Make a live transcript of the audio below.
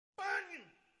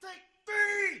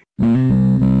Yo,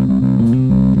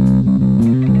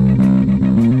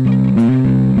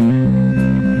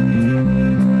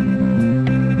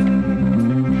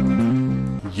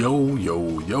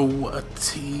 a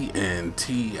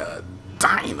TNT, a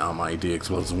DInomight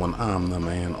DX1. I'm the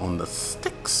man on the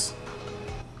sticks.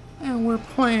 And we're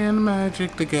playing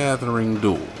Magic the Gathering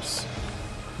duels.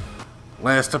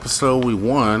 Last episode we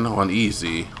won on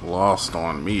easy, lost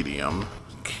on medium.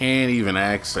 Can't even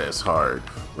access hard.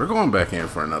 We're going back in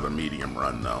for another medium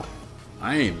run though.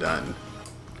 I ain't done.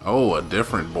 Oh, a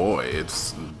different boy.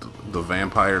 It's the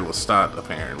vampire Lestat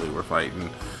apparently we're fighting.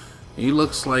 He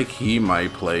looks like he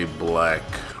might play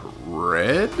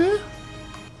black-red,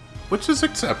 which is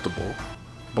acceptable.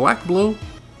 Black-blue,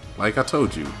 like I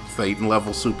told you, Thetan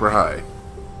level super high.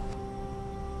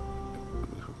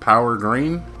 Power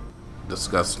green,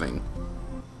 disgusting.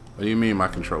 What do you mean my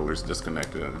controller's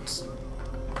disconnected?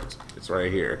 It's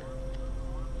right here.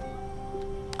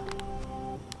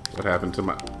 What happened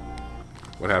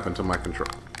to my control?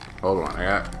 Hold on, I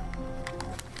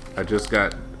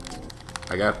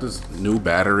got this new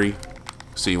battery.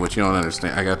 See, what you don't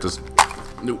understand, I got this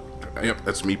new, yep,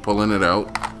 that's me pulling it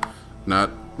out.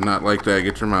 Not like that,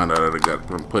 get your mind out of the gut.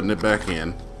 I'm putting it back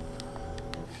in.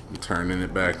 I'm turning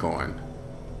it back on.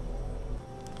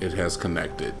 It has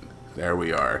connected. There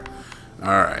we are.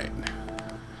 Alright.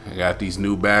 I got these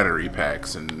new battery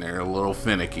packs and they're a little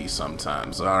finicky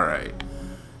sometimes. Alright.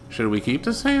 Should we keep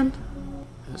this hand?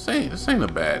 This ain't a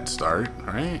bad start,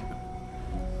 right?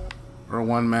 We're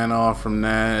one mana off from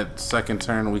that. Second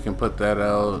turn we can put that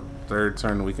out. Third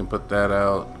turn we can put that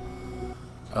out.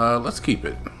 Let's keep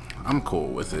it. I'm cool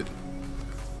with it.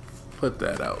 Put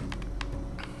that out.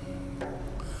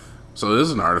 So this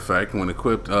is an artifact. When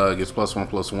equipped, gets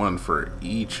 +1/+1 for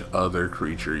each other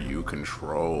creature you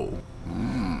control.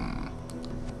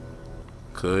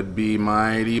 Could be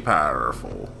mighty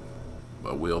powerful,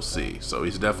 but we'll see. So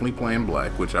he's definitely playing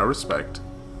black, which I respect.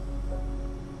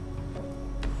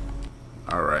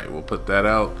 Alright, we'll put that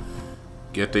out.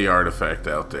 Get the artifact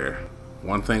out there.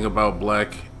 One thing about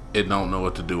black, it don't know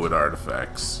what to do with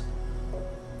artifacts.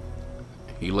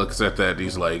 He looks at that,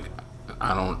 he's like,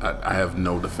 I have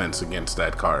no defense against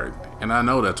that card. And I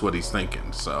know that's what he's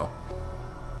thinking, so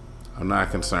I'm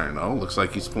not concerned. Oh, looks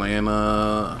like he's playing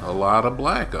a lot of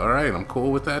black. Alright, I'm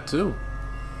cool with that too.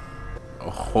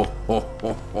 Oh,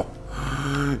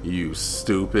 you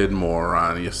stupid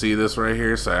moron. You see this right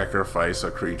here? Sacrifice a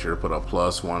creature, put a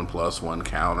 +1/+1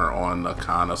 counter on the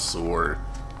connoisseur.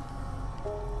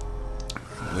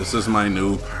 This is my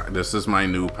new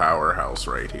powerhouse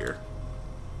right here.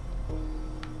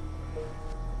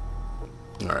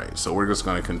 Alright, so we're just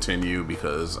gonna continue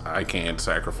because I can't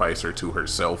sacrifice her to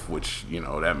herself, which, you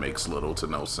know, that makes little to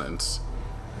no sense.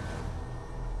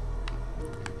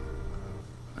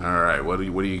 Alright, what do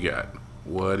you got?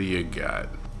 What do you got?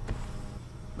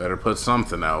 Better put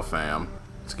something out, fam.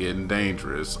 It's getting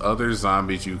dangerous. Other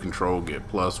zombies you control get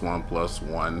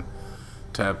 +1/+1.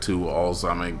 Tap 2, all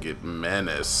zombies get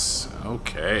menace.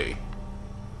 Okay.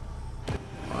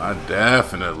 Well, I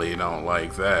definitely don't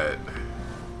like that.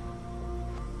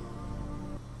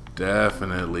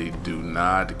 Definitely do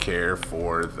not care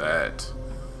for that.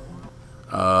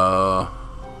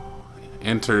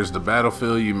 Enters the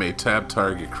battlefield, you may tap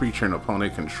target creature an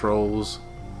opponent controls.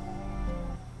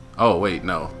 Oh wait,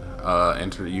 no.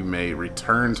 You may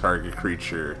return target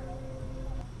creature.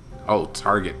 Oh,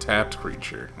 target tapped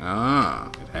creature.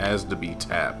 It has to be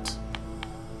tapped.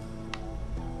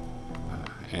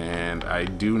 And I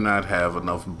do not have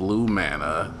enough blue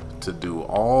mana to do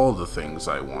all the things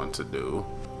I want to do.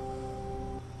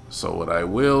 So what I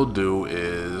will do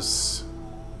is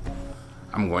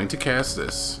I'm going to cast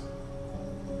this.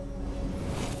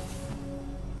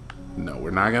 No,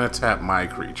 we're not going to tap my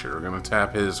creature. We're going to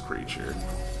tap his creature.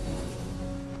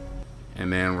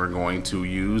 And then we're going to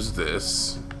use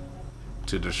this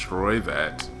to destroy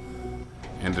that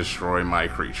and destroy my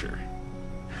creature.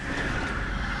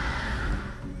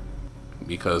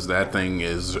 Because that thing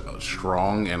is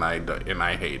strong and I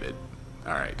hate it.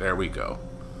 Alright, there we go.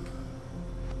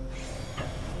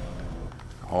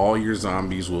 All your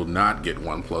zombies will not get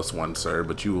 1/+1, sir,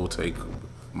 but you will take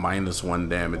 -1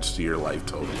 damage to your life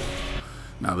total.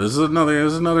 Now this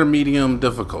is another medium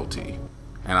difficulty,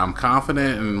 and I'm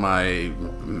confident in my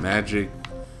magic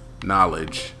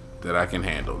knowledge that I can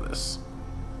handle this.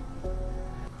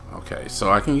 Okay, so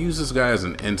I can use this guy as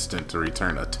an instant to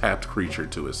return a tapped creature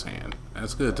to his hand.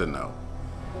 That's good to know.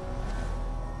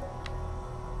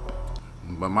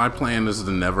 But my plan is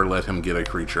to never let him get a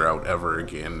creature out ever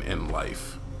again in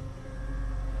life.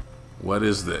 What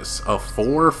is this? A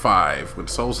 4/5. When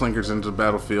Soul Slinkers into the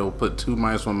battlefield, put 2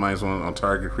 -1/-1 on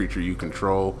target creature you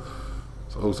control.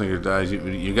 Soul Slinker dies.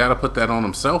 You gotta put that on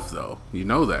himself, though. You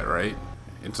know that, right?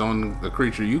 It's on the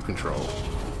creature you control,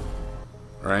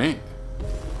 right?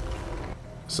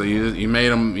 So you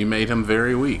made him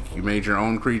very weak. You made your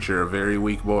own creature a very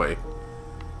weak boy.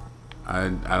 I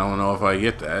don't know if I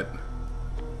get that.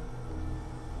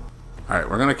 All right,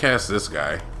 we're gonna cast this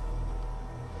guy.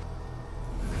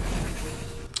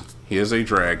 He is a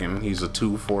dragon. He's a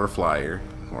 2/4 flyer,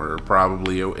 or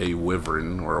probably a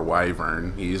wyvern or a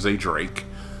wyvern. He is a drake.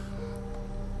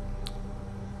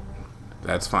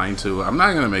 That's fine too. I'm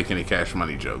not gonna make any cash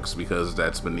money jokes because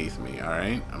that's beneath me. All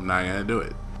right, I'm not gonna do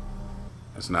it.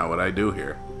 That's not what I do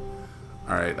here.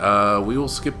 All right, we will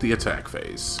skip the attack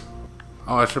phase.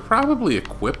 Oh, I should probably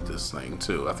equip this thing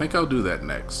too. I think I'll do that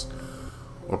next.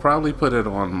 We'll probably put it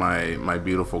on my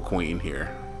beautiful queen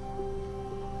here.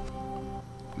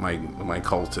 My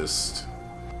cultist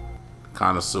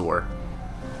connoisseur.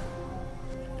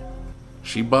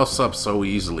 She buffs up so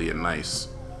easily and nice.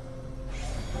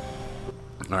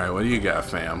 Alright, what do you got,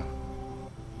 fam?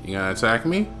 You gonna attack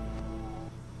me?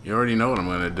 You already know what I'm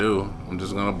gonna do. I'm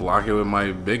just gonna block it with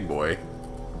my big boy.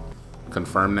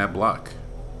 Confirm that block.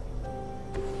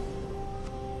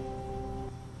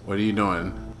 What are you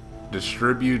doing?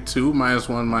 Distribute 2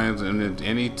 -1 and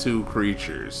any 2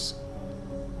 creatures.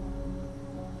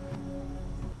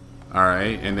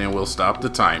 Alright, and then we'll stop the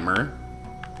timer.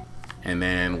 And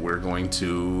then we're going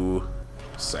to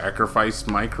sacrifice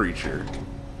my creature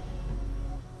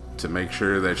to make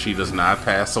sure that she does not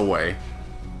pass away.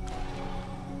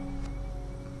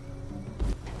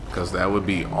 Because that would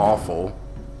be awful.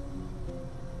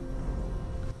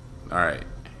 Alright,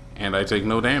 and I take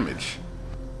no damage.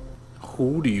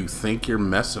 Who do you think you're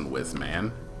messing with,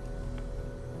 man?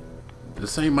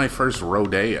 This ain't my first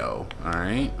rodeo,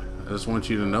 alright? I just want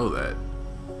you to know that.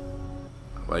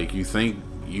 Like, you think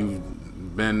you've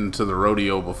been to the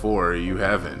rodeo before, you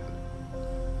haven't.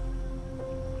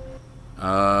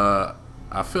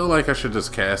 I feel like I should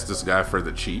just cast this guy for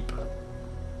the cheap.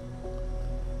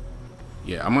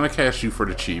 Yeah, I'm gonna cast you for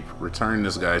the cheap. Return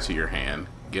this guy to your hand.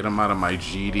 Get him out of my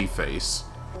GD face.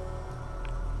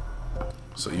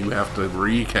 So you have to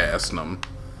recast them.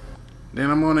 Then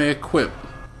I'm gonna equip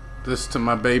this to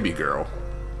my baby girl.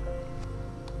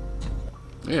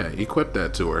 Yeah, equip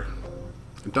that to her.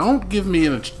 Don't give me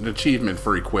an achievement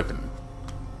for equipping.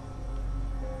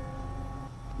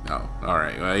 No,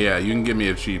 alright. Well, yeah, you can give me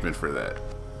an achievement for that.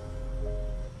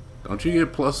 Don't you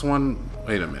get +1?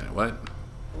 Wait a minute, what?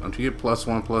 Don't you get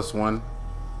 +1/+1?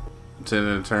 It's in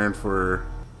a turn for...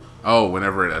 Oh,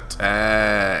 whenever it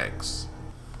attacks.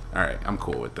 Alright, I'm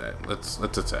cool with that. Let's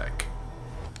attack.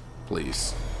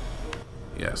 Please.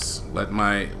 Yes, let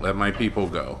my people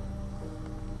go.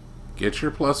 Get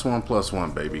your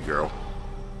 +1/+1, baby girl.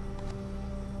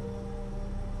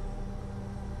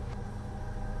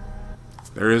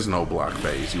 There is no block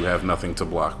phase. You have nothing to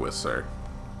block with, sir.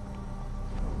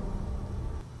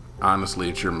 Honestly,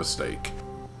 it's your mistake.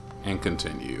 And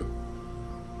continue.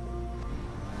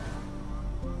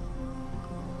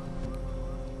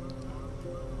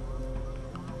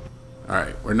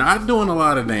 Alright, we're not doing a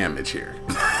lot of damage here.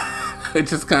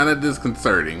 It's just kind of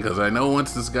disconcerting, because I know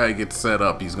once this guy gets set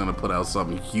up, he's going to put out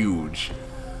something huge.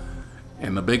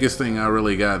 And the biggest thing I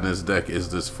really got in this deck is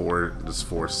this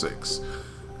 4/6.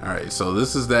 Alright, so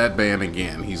this is that ban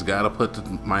again. He's got to put the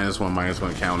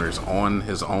 -1/-1 counters on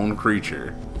his own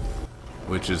creature,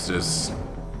 which is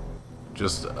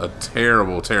just a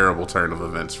terrible, terrible turn of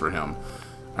events for him.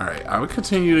 Alright, I would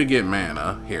continue to get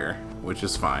mana here, which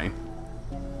is fine.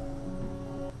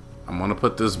 I'm going to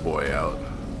put this boy out.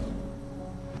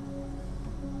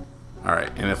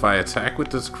 Alright, and if I attack with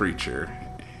this creature,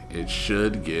 it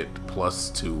should get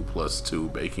 +2/+2,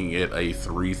 making it a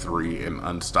 3/3 and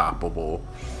unstoppable.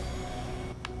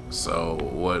 So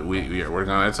what we're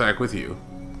gonna attack with you,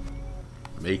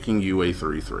 making you a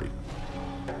 3/3.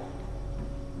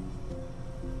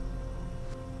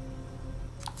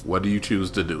 What do you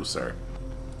choose to do, sir?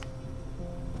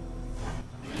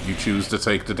 You choose to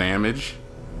take the damage?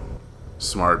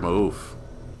 Smart move.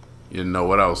 You didn't know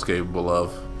what I was capable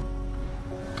of.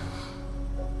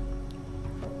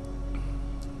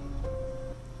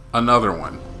 Another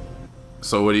one.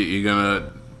 So what are you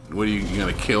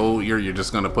gonna kill? You're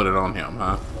just gonna put it on him,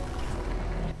 huh?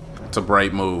 It's a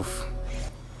bright move.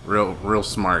 Real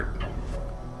smart.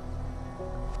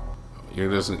 You're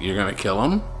gonna kill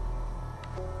him?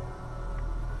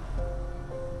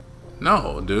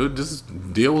 No, dude,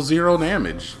 just deal 0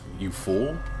 damage, you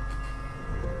fool.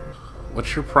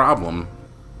 What's your problem?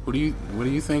 What do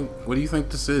you think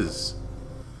this is?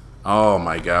 Oh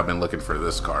my god, I've been looking for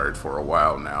this card for a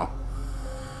while now.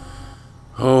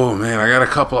 Oh man, I got a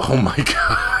couple. Oh my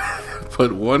god.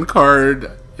 Put one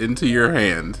card into your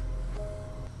hand.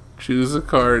 Choose a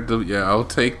card to, yeah, I'll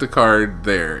take the card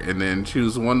there, and then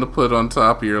choose one to put on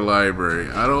top of your library.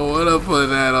 I don't want to put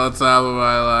that on top of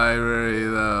my library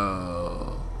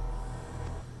though.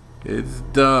 It's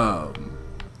dumb.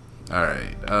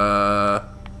 Alright, alright,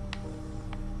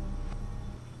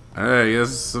 I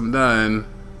guess I'm done.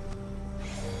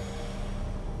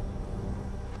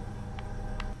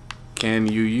 Can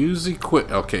you use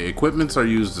okay, equipments are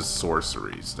used as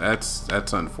sorceries.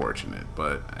 That's unfortunate,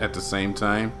 but at the same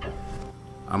time,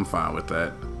 I'm fine with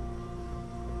that.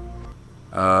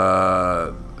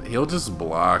 He'll just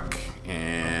block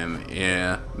and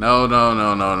yeah. No,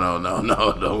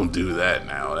 don't do that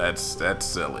now. That's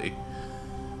silly.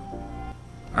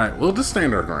 Alright, we'll just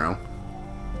stand our ground.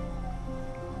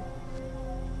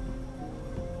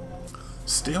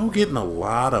 Still getting a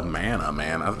lot of mana,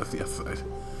 man.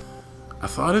 I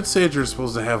thought it said you're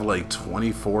supposed to have like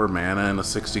 24 mana in a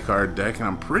 60 card deck, and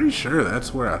I'm pretty sure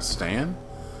that's where I stand.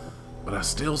 But I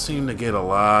still seem to get a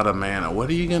lot of mana. What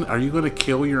are you gonna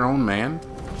kill your own man?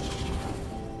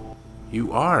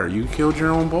 You are. You killed your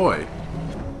own boy.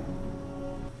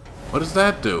 What does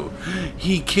that do?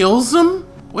 He kills him?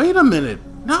 Wait a minute.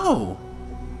 No.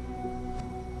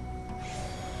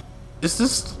 Is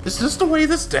this the way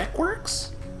this deck works?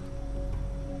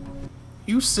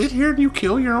 You sit here and you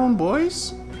kill your own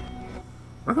boys?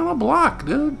 We're gonna block,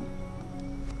 dude.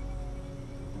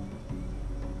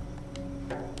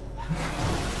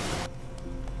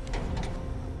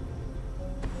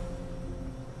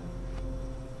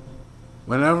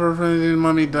 Whenever a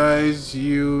mummy dies,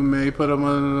 you may put him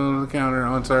on the counter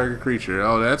on target creature.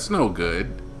 Oh, that's no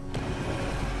good.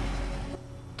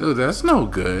 Dude, that's no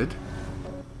good.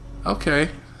 Okay.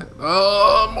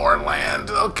 Oh, more land.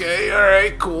 Okay,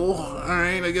 alright, cool.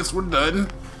 Alright, I guess we're done.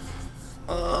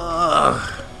 Alright,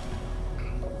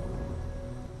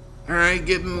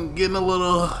 getting a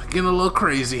little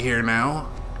crazy here now.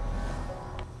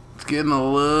 It's getting a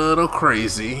little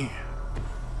crazy.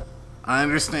 I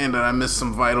understand that I missed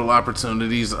some vital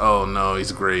opportunities. Oh no,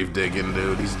 he's grave digging,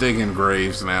 dude. He's digging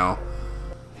graves now.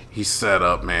 He's set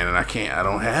up, man, and I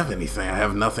don't have anything. I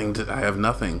have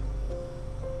nothing.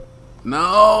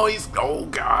 No, oh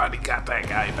god, he got that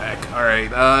guy back.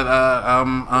 Alright,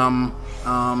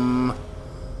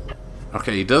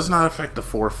 okay, he does not affect the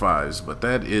 4/5s, but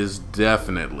that is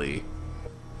definitely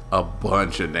a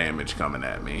bunch of damage coming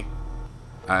at me.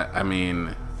 I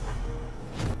mean,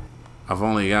 I've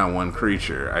only got one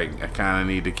creature. I kind of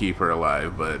need to keep her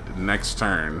alive, but next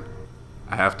turn,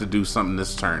 I have to do something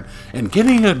this turn. And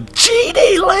getting a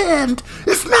GD land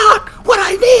is not what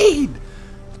I need!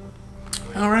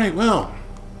 Alright, well.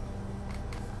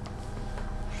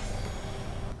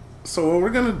 So what we're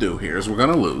gonna do here is we're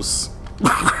gonna lose.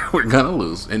 We're gonna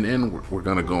lose, and then we're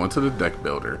gonna go into the deck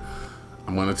builder.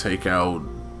 I'm gonna take out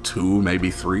 2, maybe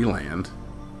 3 land.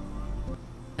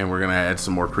 And we're gonna add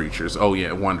some more creatures. Oh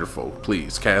yeah, wonderful.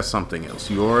 Please, cast something else.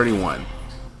 You already won.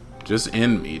 Just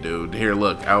end me, dude. Here,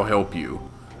 look, I'll help you.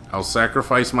 I'll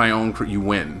sacrifice my own you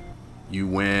win. You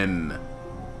win.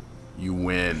 You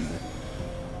win.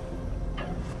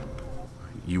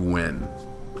 You win.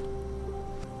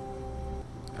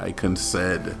 I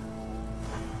concede.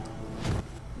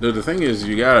 Dude, the thing is,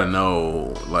 you gotta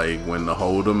know, like, when to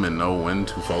hold them and know when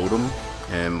to fold them.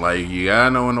 And, like, you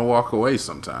gotta know when to walk away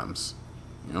sometimes.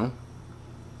 You know?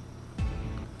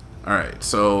 Alright,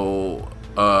 so,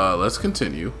 let's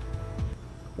continue.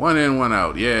 1 in, 1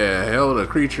 out. Yeah, held a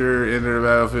creature enter the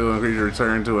battlefield and creature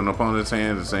returned to an opponent's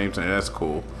hand at the same time. That's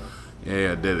cool.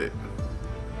 Yeah, I did it.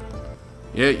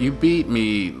 Yeah, you beat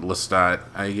me, Lestat.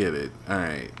 I get it.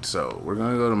 Alright, so we're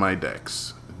gonna go to my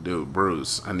decks. Dude,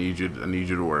 Bruce, I need you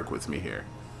to work with me here.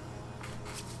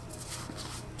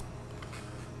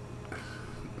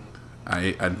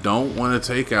 I don't want to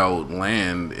take out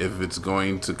land if it's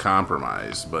going to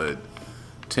compromise, but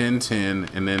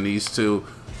 10-10, and then these two,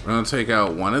 we're gonna take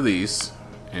out one of these,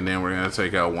 and then we're gonna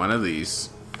take out one of these,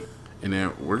 and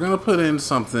then we're gonna put in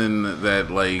something that,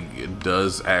 like,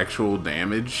 does actual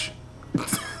damage.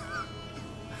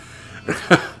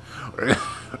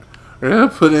 We're gonna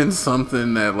put in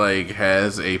something that, like,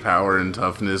 has a power and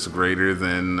toughness greater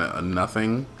than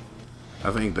nothing.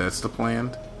 I think that's the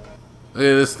plan. Look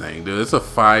at this thing, dude. It's a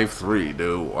 5/3,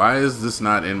 dude. Why is this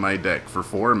not in my deck? For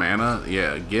 4 mana?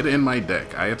 Yeah, get in my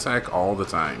deck. I attack all the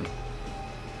time.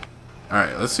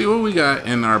 Alright, let's see what we got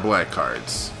in our black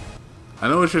cards. I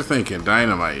know what you're thinking,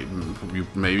 Dynamite.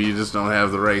 Maybe you just don't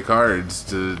have the right cards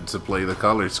to play the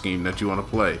color scheme that you want to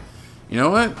play. You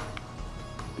know what?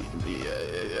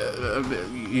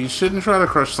 You shouldn't try to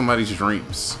crush somebody's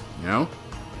dreams, you know?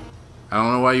 I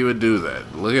don't know why you would do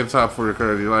that. Look at the top 4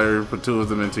 cards of your library, put 2 of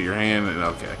them into your hand, and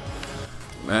okay.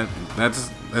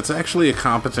 That's actually a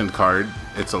competent card.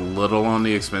 It's a little on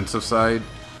the expensive side.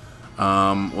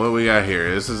 What do we got here?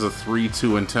 This is a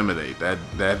 3/2 Intimidate.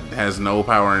 That has no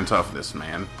power and toughness,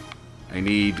 man. I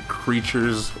need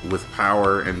creatures with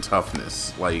power and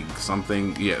toughness. Like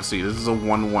something, yeah, see, this is a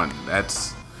 1/1.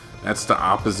 That's the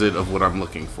opposite of what I'm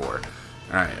looking for.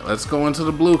 Alright, let's go into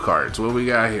the blue cards. What we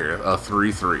got here? A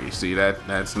 3/3. See,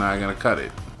 that's not gonna cut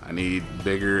it. I need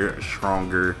bigger,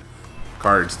 stronger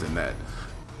cards than that.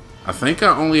 I think I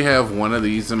only have one of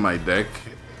these in my deck.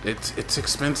 It's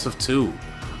expensive too.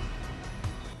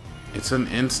 It's an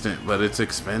instant, but it's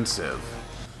expensive.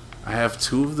 I have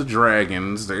 2 of the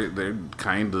dragons. They're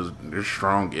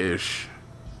strong-ish.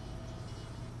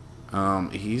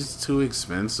 He's too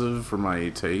expensive for my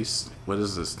taste. What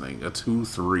is this thing? A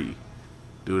 2/3.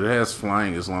 Dude, it has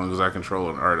flying as long as I control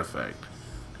an artifact.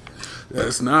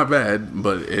 That's not bad,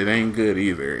 but it ain't good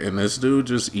either. And this dude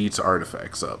just eats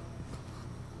artifacts up.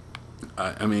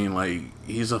 I mean, like,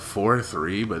 he's a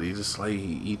 4/3, but he just, like,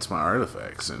 he eats my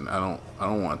artifacts, and I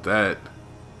don't want that.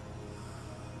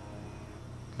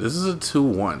 This is a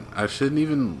 2/1. I shouldn't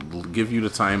even give you the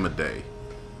time of day.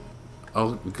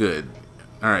 Oh, good.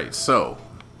 Alright, so,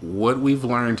 what we've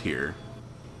learned here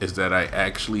is that I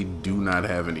actually do not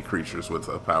have any creatures with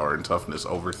a power and toughness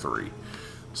over 3.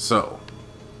 So,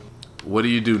 what do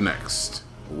you do next?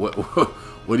 What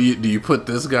do you put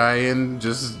this guy in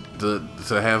just to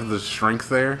have the strength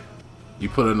there? You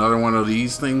put another one of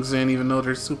these things in even though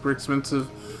they're super expensive?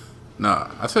 Nah,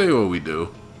 I'll tell you what we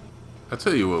do.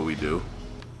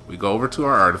 We go over to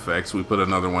our artifacts, we put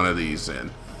another one of these in.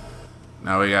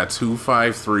 Now we got 2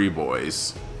 5/3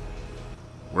 boys.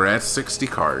 We're at 60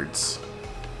 cards.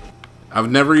 I've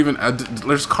never even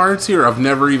there's cards here I've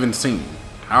never even seen.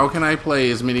 How can I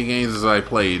play as many games as I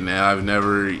played and I've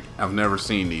never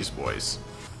seen these boys?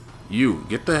 You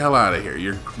get the hell out of here.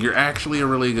 You're actually a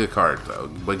really good card though,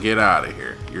 but get out of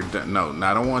here. No,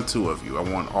 I don't want 2 of you. I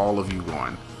want all of you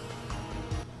gone.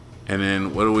 And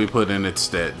then what do we put in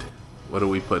instead? What do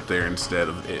we put there instead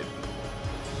of it?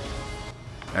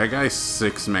 That guy's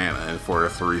 6 mana for a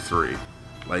 3/3.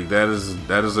 Like that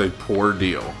is a poor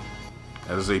deal.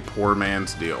 That is a poor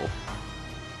man's deal.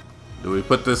 Do we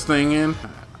put this thing in?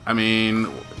 I mean,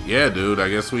 yeah, dude. I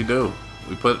guess we do.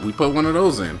 We put one of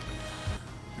those in.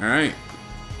 All right.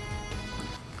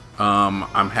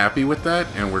 I'm happy with that,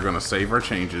 and we're gonna save our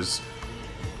changes,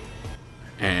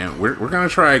 and we're gonna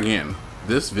try again.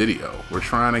 This video, we're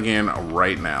trying again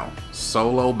right now.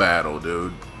 Solo battle,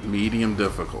 dude. Medium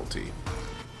difficulty.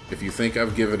 If you think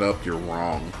I've given up, you're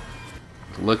wrong.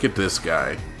 Look at this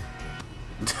guy.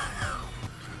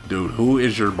 Dude, who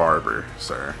is your barber,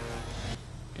 sir?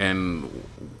 And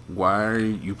why are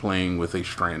you playing with a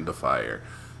strand of fire?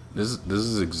 This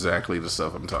is exactly the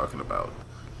stuff I'm talking about.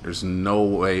 There's no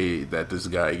way that this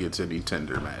guy gets any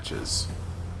tender matches.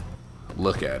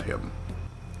 Look at him.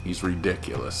 He's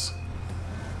ridiculous.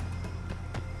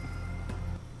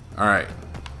 Alright.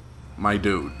 My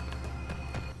dude.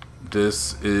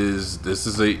 This is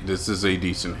a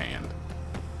decent hand.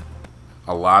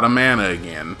 A lot of mana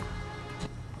again.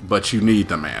 But you need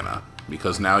the mana.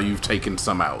 Because now you've taken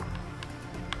some out.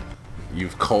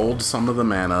 You've culled some of the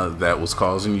mana that was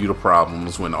causing you the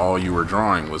problems when all you were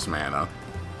drawing was mana.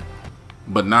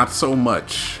 But not so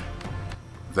much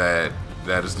that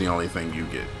that is the only thing you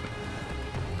get.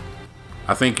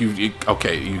 I think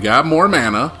you got more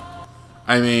mana.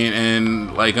 I mean,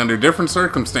 and like under different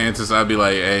circumstances, I'd be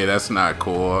like, hey, that's not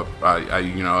cool.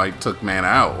 I took mana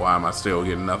out. Why am I still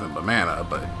getting nothing but mana?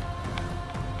 But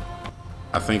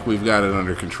I think we've got it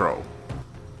under control.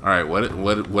 All right, what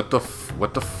the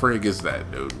frig is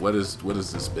that, dude? What is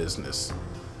this business?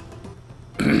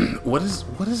 What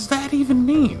does that even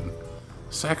mean?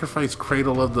 Sacrifice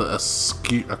Cradle of the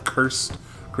Accursed.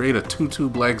 Create a 2/2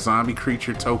 black zombie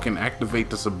creature token.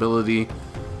 Activate this ability.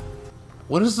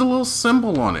 What is the little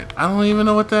symbol on it? I don't even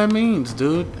know what that means,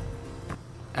 dude.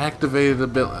 Activated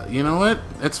ability. You know what?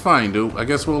 It's fine, dude. I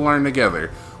guess we'll learn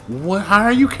together. What? How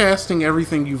are you casting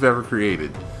everything you've ever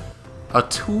created? A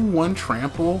 2/1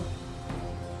 trample?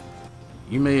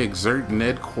 You may exert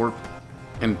Ned Corp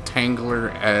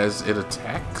Entangler as it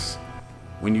attacks.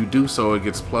 When you do so, it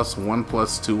gets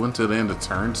 +1/+2 until the end of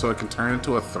turn, so it can turn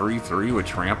into a 3/3 with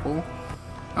trample.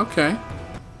 Okay.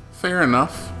 Fair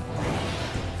enough.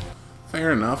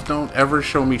 Fair enough. Don't ever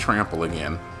show me trample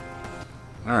again.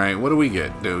 Alright, what do we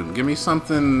get, dude? Give me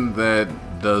something that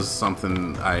does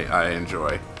something I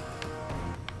enjoy.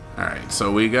 Alright,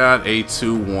 so we got a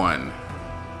 2-1.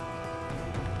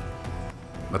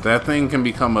 But that thing can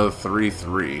become a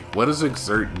 3-3. What does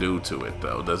exert do to it,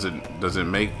 though? Does it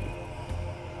make...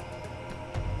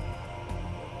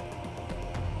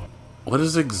 What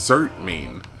does exert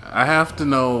mean? I have to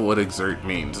know what exert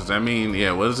means. Does that mean...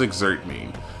 Yeah, what does exert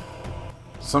mean?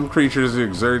 Some creatures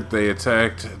exert, they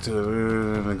attacked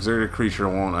to an exerted creature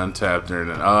won't untap during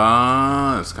it.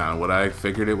 That's kind of what I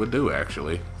figured it would do,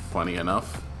 actually. Funny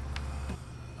enough.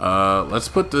 Let's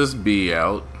put this bee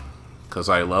out. Because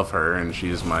I love her and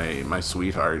she's my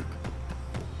sweetheart.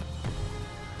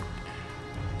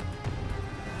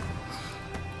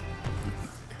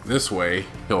 This way,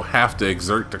 he'll have to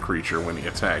exert the creature when he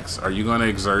attacks. Are you going to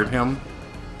exert him?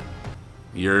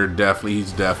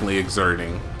 He's definitely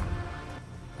exerting.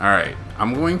 Alright,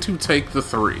 I'm going to take the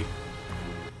 3.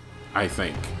 I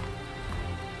think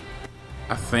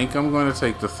I'm going to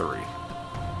take the 3.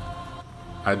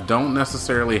 I don't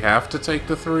necessarily have to take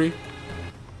the 3.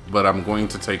 But I'm going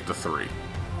to take the 3.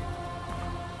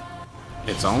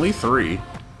 It's only 3.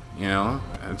 You know,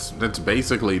 it's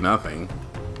basically nothing.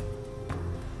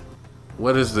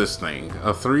 What is this thing?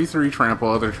 A 3/3 trample.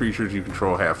 Other creatures you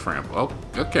control have trample.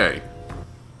 Oh, okay.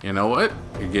 You know what?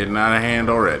 You're getting out of hand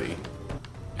already.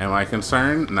 Am I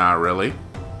concerned? Not really.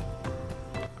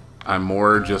 I'm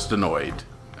more just annoyed.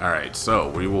 Alright, so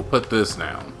we will put this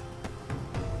down.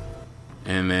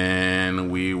 And then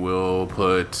we will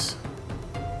put...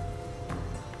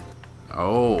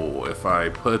 Oh, if I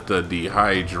put the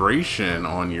dehydration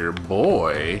on your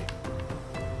boy,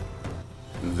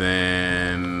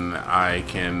 then I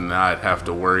cannot have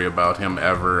to worry about him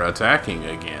ever attacking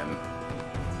again.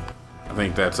 I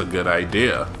think that's a good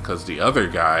idea, because the other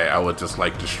guy I would just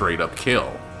like to straight up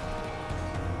kill.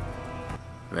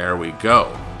 There we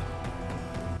go.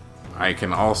 I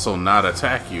can also not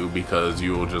attack you because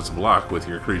you will just block with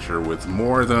your creature with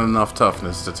more than enough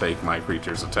toughness to take my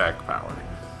creature's attack power.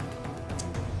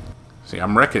 See,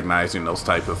 I'm recognizing those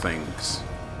type of things.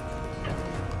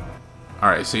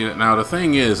 Alright, see, now the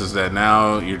thing is that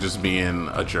now you're just being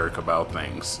a jerk about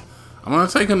things. I'm gonna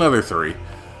take another 3.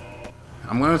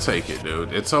 I'm gonna take it,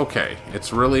 dude. It's okay.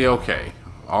 It's really okay.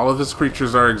 All of his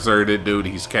creatures are exerted, dude.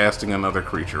 He's casting another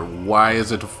creature. Why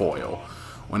is it a foil?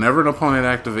 Whenever an opponent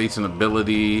activates an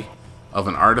ability of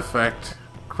an artifact,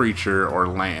 creature, or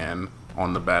land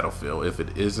on the battlefield, if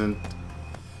it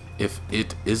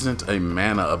isn't a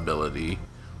mana ability,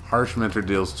 Harsh Mentor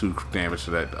deals 2 damage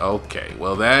to that. Okay,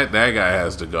 well that guy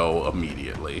has to go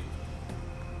immediately.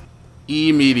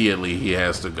 Immediately he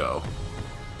has to go.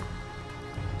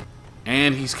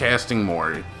 And he's casting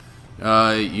more.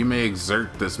 You may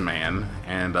exert this man,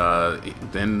 and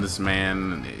then this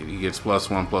man, he gets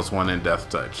 +1/+1 in Death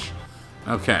Touch.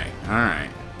 Okay,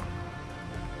 alright.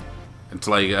 It's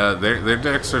like, their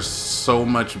decks are so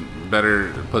much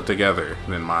better put together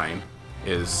than mine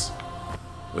is.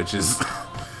 Which is,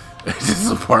 which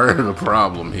is a part of the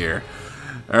problem here.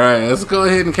 Alright, let's go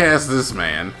ahead and cast this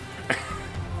man.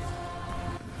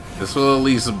 This will at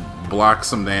least block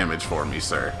some damage for me,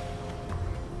 sir.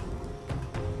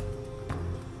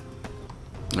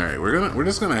 Alright, we're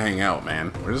just gonna hang out,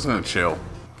 man. We're just gonna chill.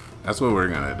 That's what we're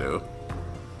gonna do.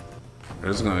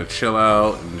 We're just gonna chill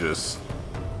out and just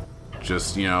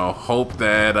you know, hope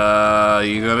that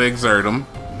you're gonna exert him.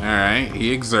 Alright,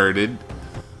 he exerted.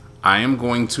 I am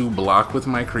going to block with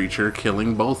my creature,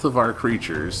 killing both of our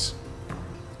creatures.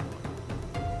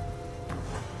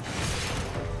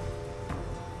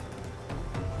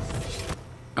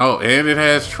 Oh, and it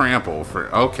has trample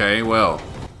for... Okay, well,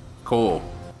 cool.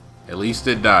 At least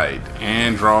it died.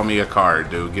 And draw me a card,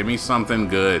 dude. Give me something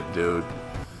good, dude.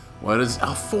 What is...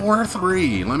 A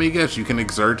 4/3. Let me guess, you can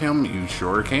exert him? You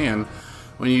sure can.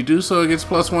 When you do so, it gets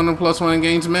 +1/+1 and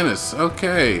gains menace.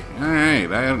 Okay,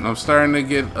 alright. I'm starting to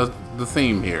get the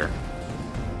theme here.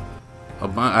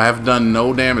 I have done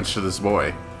no damage to this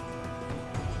boy.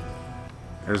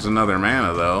 There's another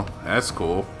mana, though. That's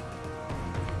cool.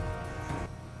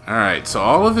 Alright, so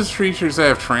all of his creatures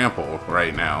have trample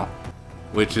right now.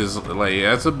 Which is, like,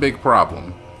 that's a big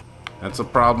problem. That's a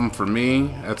problem for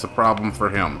me. That's a problem for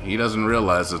him. He doesn't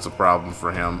realize it's a problem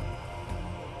for him.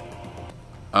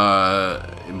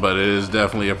 But it is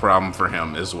definitely a problem for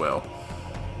him as well.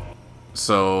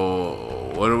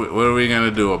 So, what are we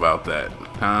gonna do about that?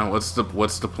 Huh? What's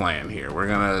the plan here? We're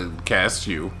gonna cast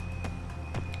you.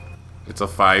 It's a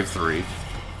 5/3.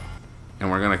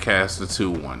 And we're gonna cast a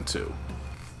 2/1/2.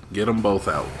 Get them both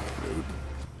out, dude.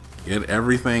 Get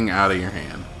everything out of your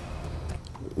hand.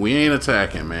 We ain't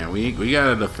attacking, man. We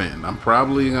gotta defend. I'm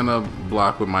probably gonna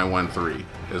block with my 1-3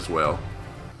 as well.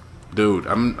 Dude,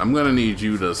 I'm gonna need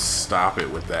you to stop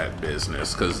it with that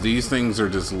business, because these things are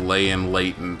just laying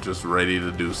late and just ready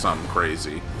to do something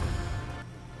crazy.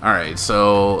 Alright,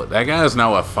 so that guy is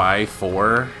now a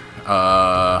 5-4.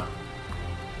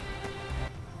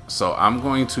 So I'm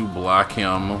going to block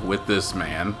him with this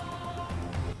man.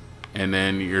 And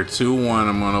then your 2-1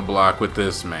 I'm gonna block with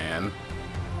this man.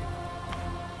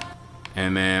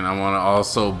 And then I want to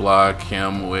also block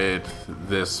him with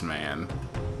this man.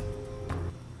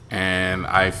 And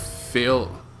I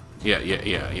feel...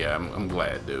 Yeah. I'm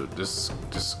glad, dude. Just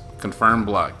confirm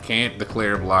block. Can't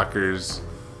declare blockers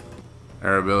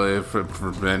or ability for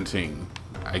preventing.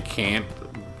 I can't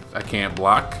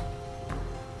block.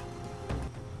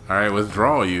 Alright,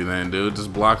 withdraw you then, dude.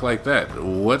 Just block like that.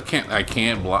 What can't... I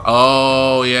can't block...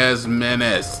 Oh, yes,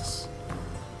 menace.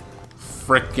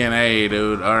 Frickin' A,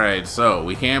 dude. Alright, so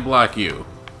we can't block you.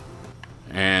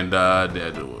 And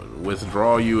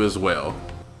withdraw you as well.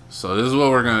 So this is what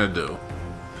we're gonna do.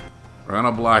 We're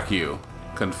gonna block you.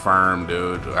 Confirm,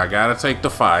 dude. I gotta take the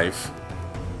 5.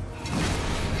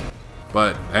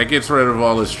 But that gets rid of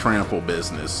all this trample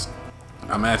business.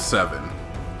 I'm at 7.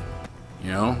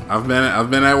 You know, I've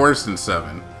been at worse than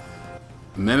 7.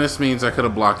 Menace means I could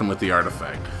have blocked him with the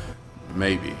artifact.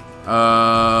 Maybe.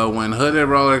 When Hooded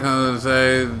Roller comes and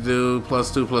say, do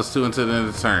 +2/+2 until the end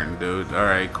of the turn, dude.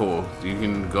 Alright, cool. You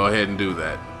can go ahead and do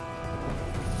that.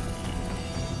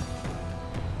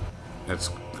 That's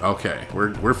okay.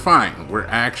 We're fine. We're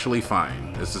actually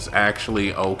fine. This is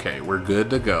actually okay. We're good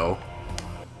to go.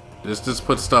 This just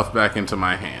puts stuff back into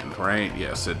my hand, right?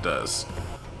 Yes, it does.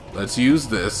 Let's use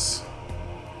this.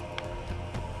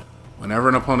 Whenever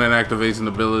an opponent activates an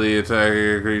ability, attack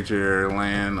a creature or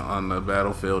land on the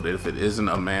battlefield, if it isn't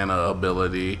a mana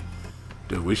ability,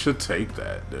 dude, we should take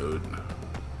that, dude.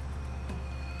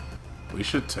 We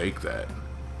should take that.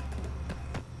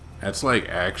 That's like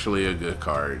actually a good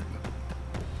card.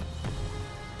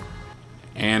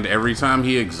 And every time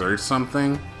he exerts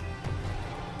something,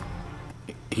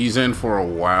 he's in for a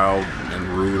wild and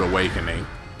rude awakening.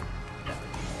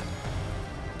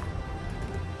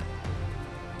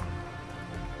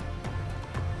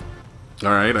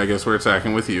 Alright, I guess we're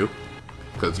attacking with you,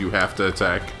 because you have to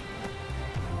attack.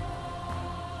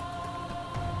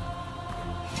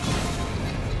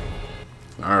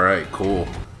 Alright, cool.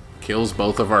 Kills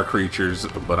both of our creatures,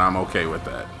 but I'm okay with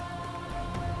that.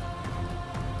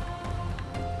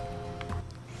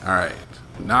 Alright.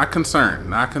 Not concerned.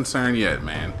 Not concerned yet,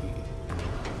 man.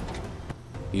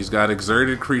 He's got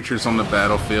exerted creatures on the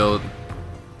battlefield.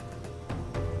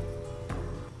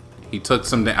 He took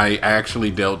some... I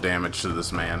actually dealt damage to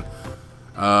this man.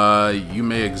 You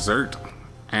may exert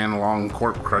and long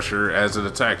Corp Crusher as it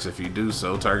attacks. If you do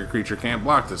so, target creature can't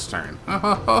block this turn.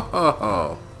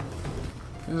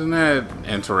 Isn't that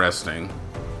interesting?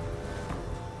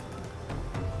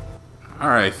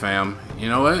 Alright, fam. You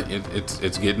know what?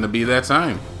 It's getting to be that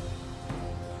time.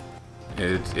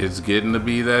 It's getting to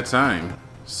be that time.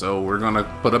 So we're gonna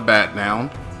put a bat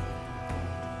down.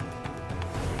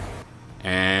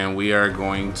 And we are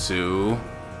going to...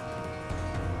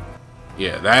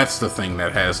 Yeah, that's the thing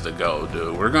that has to go,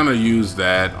 dude. We're gonna use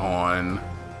that on...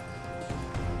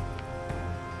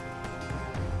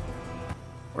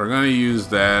 We're gonna use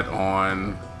that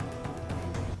on...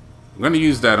 We're gonna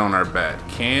use that on our bat.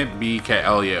 Can't be...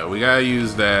 Oh yeah, we gotta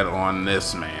use that on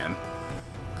this man.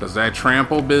 Because that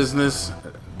trample business,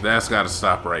 that's gotta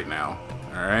stop right now.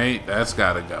 Alright, that's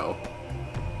gotta go.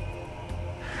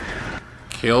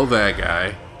 Kill that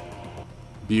guy.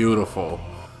 Beautiful.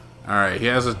 Alright, he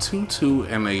has a 2/2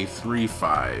 and a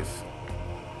 3/5.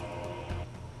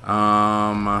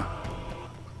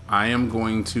 I am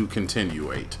going to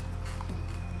continuate.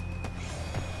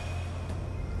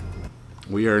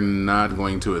 We are not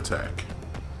going to attack.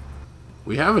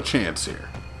 We have a chance here.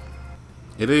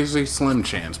 It is a slim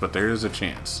chance, but there is a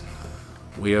chance.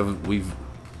 We've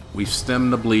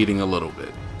stemmed the bleeding a little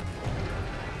bit.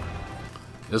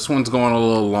 This one's going a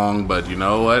little long, but you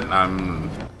know what?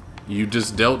 You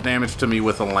just dealt damage to me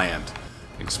with a land.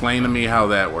 Explain to me how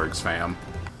that works, fam.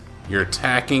 You're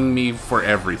attacking me for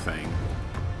everything.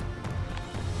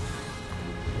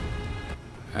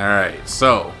 Alright,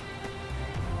 so...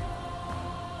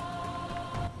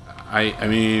 I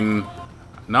mean...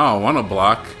 No, I want to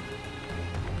block.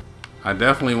 I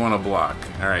definitely want to block.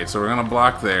 Alright, so we're going to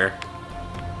block there.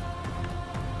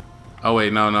 Oh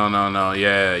wait, no.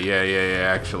 Yeah,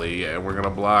 actually, yeah, we're gonna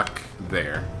block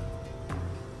there.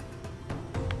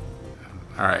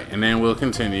 Alright, and then we'll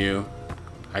continue.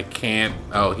 I can't...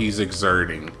 Oh, he's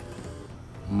exerting.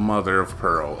 Mother of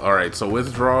pearl. Alright, so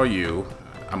withdraw you.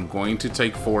 I'm going to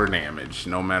take 4 damage,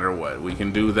 no matter what. We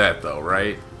can do that, though,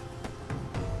 right?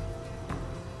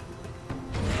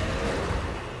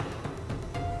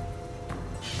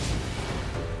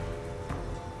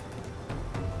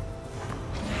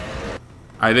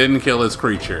 I didn't kill his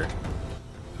creature.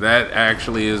 That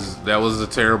actually is... That was a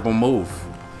terrible move.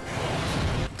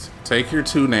 Take your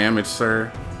 2 damage,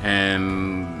 sir,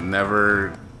 and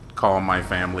never call my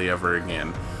family ever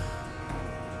again.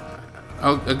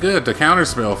 Oh, good. The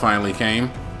counterspell finally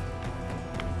came.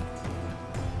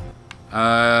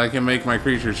 I can make my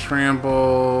creatures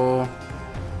trample.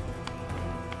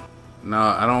 No,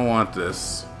 I don't want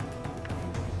this.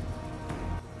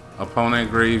 Opponent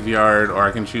graveyard, or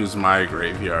I can choose my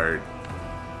graveyard.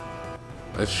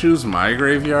 Let's choose my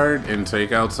graveyard and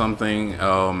take out something.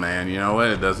 Oh man, you know what?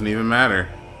 It doesn't even matter.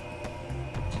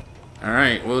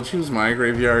 Alright, we'll choose my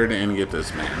graveyard and get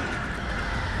this man.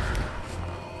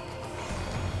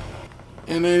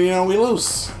 And then, you know, we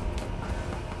lose.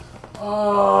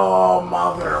 Oh,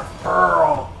 mother of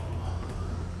pearl.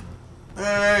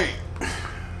 Hey.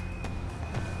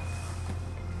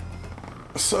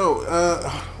 So,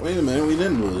 wait a minute, we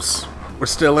didn't lose. We're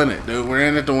still in it, dude. We're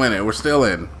in it to win it. We're still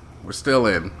in. We're still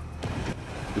in.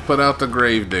 You put out the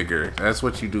Gravedigger. That's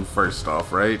what you do first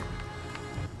off, right?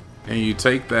 And you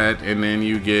take that, and then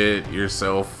you get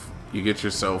yourself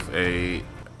a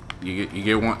you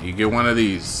get one of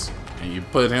these, and you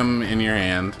put him in your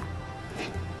hand.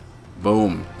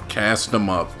 Boom, cast him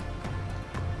up.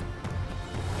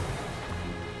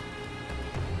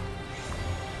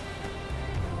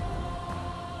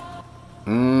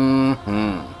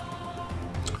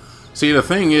 See, the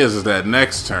thing is that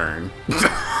next turn,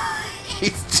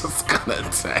 he's just gonna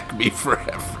attack me for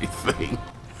everything,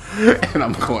 and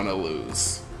I'm gonna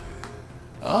lose.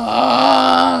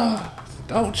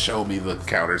 Don't show me the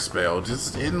counter spell.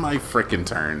 Just end my frickin'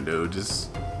 turn, dude. Just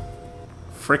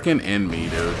frickin' end me,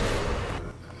 dude.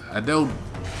 I dealt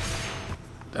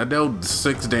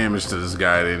 6 damage to this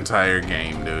guy the entire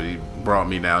game, dude. He brought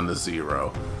me down to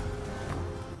 0.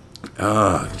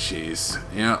 Oh, jeez.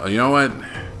 You know what?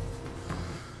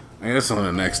 I guess on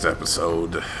the next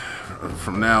episode.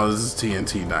 From now, this is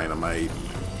TNT Dynamite.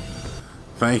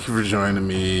 Thank you for joining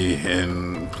me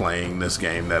in playing this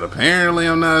game that apparently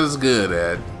I'm not as good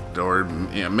at. Or,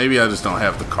 you know, maybe I just don't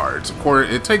have the cards. Of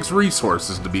course, it takes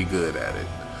resources to be good at it.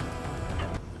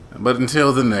 But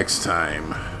until the next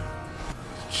time.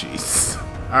 Jeez.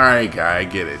 Alright, guy, I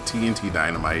get it. TNT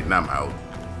Dynamite, and I'm out.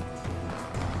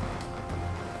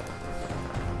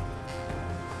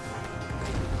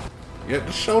 Yeah,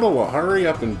 just show the wall. Hurry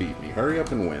up and beat me. Hurry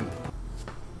up and win.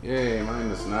 Yay,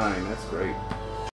 -9. That's great.